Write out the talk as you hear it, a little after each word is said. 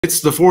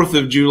It's the 4th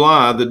of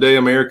July, the day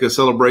America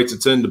celebrates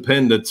its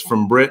independence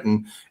from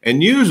Britain.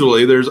 And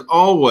usually there's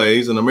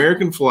always an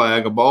American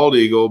flag, a bald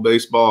eagle,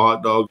 baseball,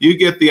 hot dog. You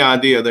get the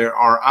idea. There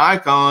are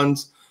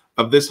icons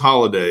of this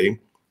holiday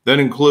that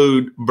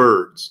include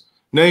birds,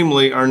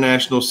 namely our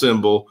national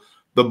symbol,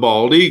 the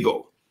bald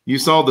eagle. You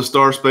saw the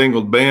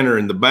Star-Spangled Banner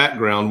in the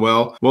background.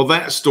 Well,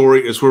 that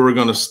story is where we're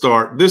going to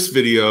start this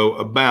video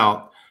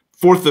about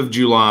 4th of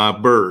July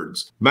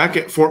birds. Back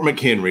at Fort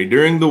McHenry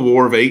during the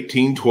War of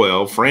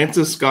 1812,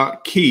 Francis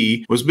Scott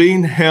Key was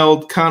being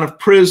held kind of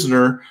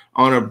prisoner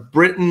on a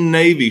Britain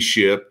Navy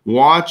ship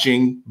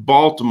watching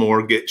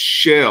Baltimore get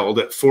shelled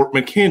at Fort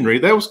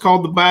McHenry. That was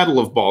called the Battle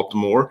of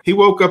Baltimore. He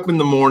woke up in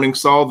the morning,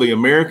 saw the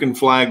American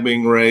flag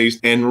being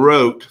raised, and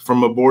wrote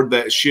from aboard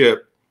that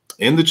ship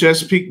in the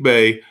Chesapeake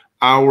Bay,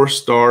 "Our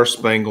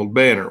Star-Spangled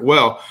Banner."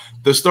 Well,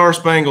 the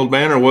Star-Spangled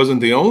Banner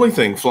wasn't the only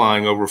thing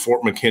flying over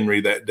Fort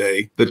McHenry that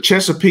day. The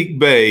Chesapeake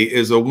Bay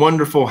is a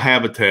wonderful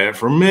habitat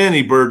for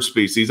many bird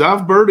species.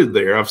 I've birded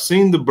there. I've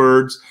seen the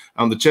birds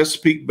on the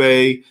Chesapeake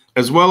Bay,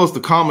 as well as the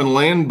common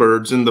land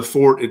birds in the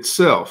fort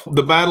itself.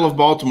 The Battle of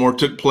Baltimore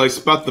took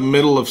place about the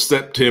middle of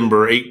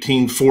September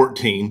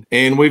 1814,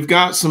 and we've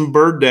got some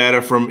bird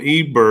data from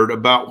eBird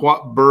about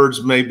what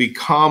birds may be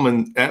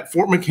common at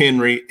Fort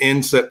McHenry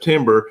in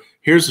September.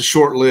 Here's a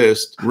short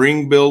list: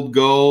 ring-billed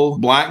gull,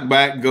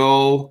 black-backed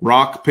gull,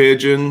 rock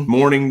pigeon,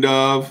 mourning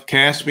dove,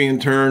 Caspian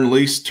tern,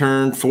 least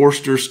tern,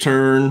 Forster's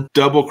tern,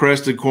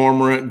 double-crested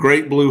cormorant,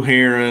 great blue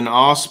heron,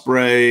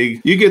 osprey.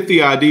 You get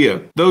the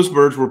idea. Those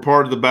birds were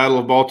part of the Battle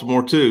of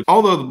Baltimore too.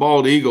 Although the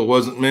bald eagle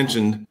wasn't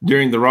mentioned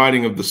during the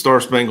writing of the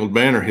Star-Spangled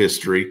Banner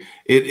history,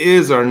 it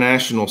is our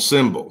national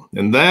symbol.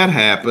 And that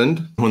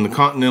happened when the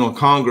Continental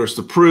Congress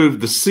approved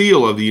the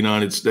seal of the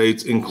United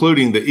States,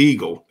 including the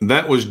eagle.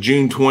 That was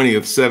June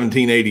 20th,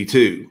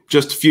 1782,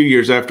 just a few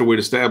years after we'd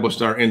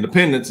established our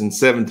independence in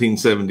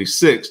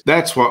 1776.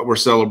 That's what we're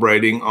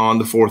celebrating on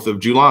the 4th of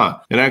July.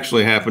 It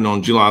actually happened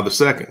on July the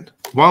 2nd.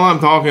 While I'm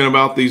talking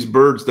about these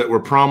birds that were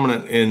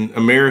prominent in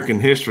American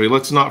history,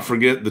 let's not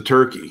forget the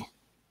turkey.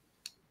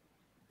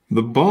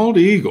 The bald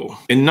eagle.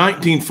 In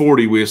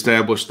 1940, we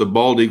established the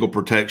Bald Eagle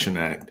Protection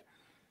Act.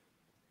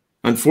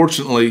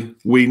 Unfortunately,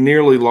 we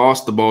nearly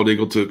lost the bald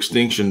eagle to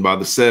extinction by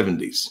the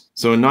 70s.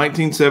 So in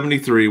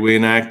 1973, we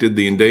enacted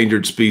the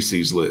endangered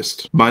species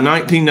list. By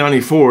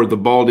 1994, the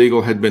bald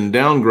eagle had been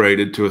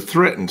downgraded to a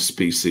threatened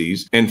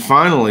species. And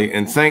finally,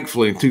 and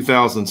thankfully in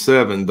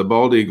 2007, the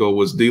bald eagle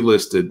was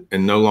delisted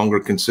and no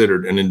longer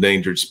considered an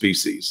endangered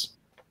species.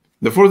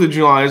 The 4th of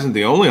July isn't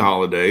the only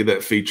holiday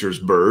that features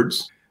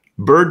birds.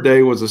 Bird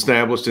Day was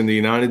established in the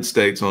United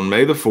States on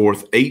May the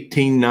 4th,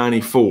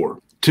 1894,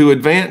 to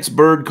advance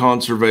bird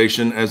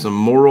conservation as a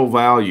moral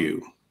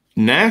value.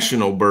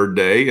 National Bird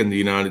Day in the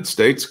United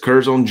States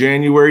occurs on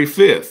January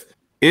 5th.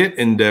 It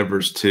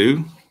endeavors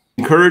to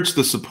encourage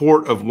the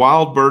support of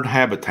wild bird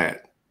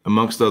habitat,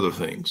 amongst other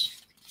things.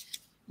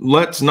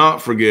 Let's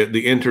not forget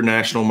the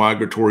International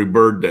Migratory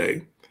Bird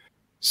Day,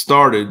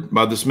 started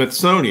by the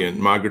Smithsonian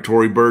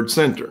Migratory Bird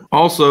Center.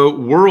 Also,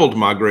 World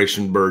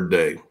Migration Bird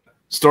Day,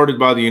 started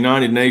by the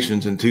United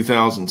Nations in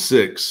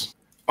 2006,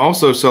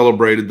 also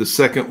celebrated the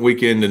second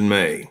weekend in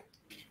May.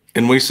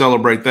 And we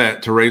celebrate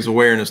that to raise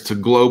awareness to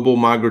global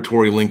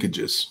migratory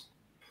linkages.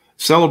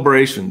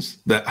 Celebrations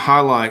that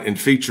highlight and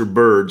feature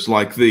birds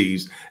like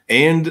these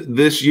and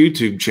this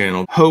YouTube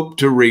channel hope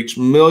to reach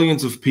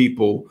millions of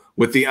people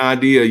with the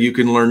idea you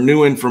can learn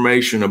new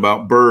information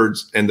about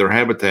birds and their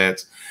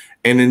habitats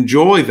and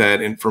enjoy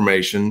that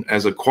information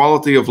as a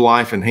quality of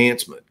life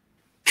enhancement.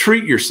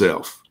 Treat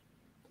yourself.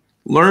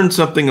 Learn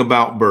something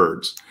about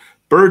birds.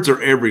 Birds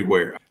are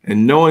everywhere,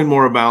 and knowing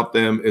more about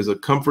them is a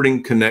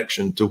comforting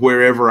connection to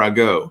wherever I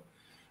go.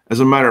 As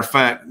a matter of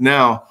fact,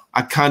 now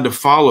I kind of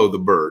follow the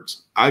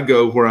birds. I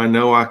go where I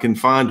know I can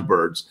find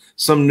birds.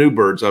 Some new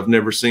birds I've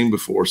never seen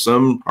before.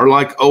 Some are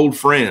like old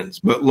friends,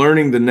 but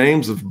learning the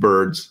names of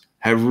birds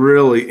have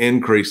really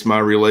increased my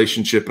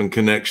relationship and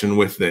connection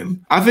with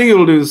them. I think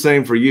it'll do the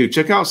same for you.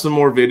 Check out some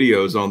more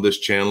videos on this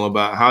channel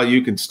about how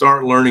you can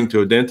start learning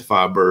to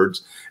identify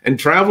birds and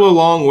travel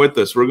along with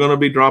us. We're going to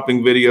be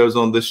dropping videos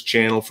on this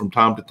channel from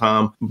time to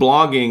time,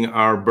 blogging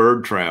our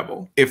bird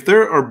travel. If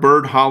there are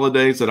bird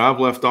holidays that I've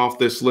left off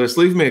this list,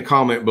 leave me a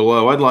comment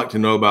below. I'd like to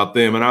know about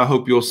them, and I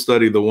hope you'll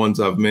study the ones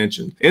I've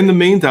mentioned. In the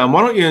meantime,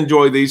 why don't you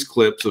enjoy these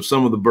clips of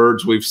some of the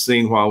birds we've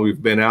seen while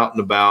we've been out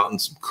and about and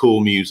some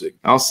cool music.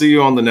 I'll see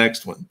you on the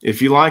next one.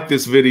 If you like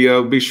this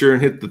video, be sure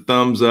and hit the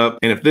thumbs up.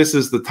 And if this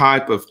is the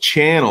type of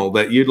channel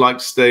that you'd like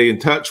to stay in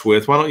touch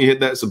with, why don't you hit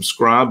that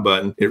subscribe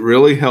button? It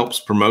really helps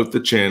promote the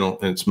channel,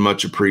 and it's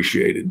much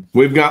appreciated.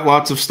 We've got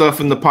lots of stuff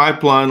in the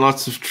pipeline,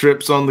 lots of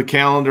trips on the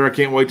calendar. I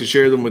can't wait to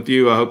share them with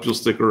you. I hope you'll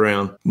stick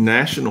around.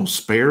 National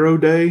Sparrow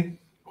Day?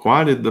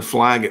 Why did the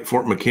flag at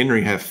Fort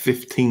McHenry have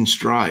 15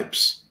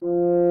 stripes?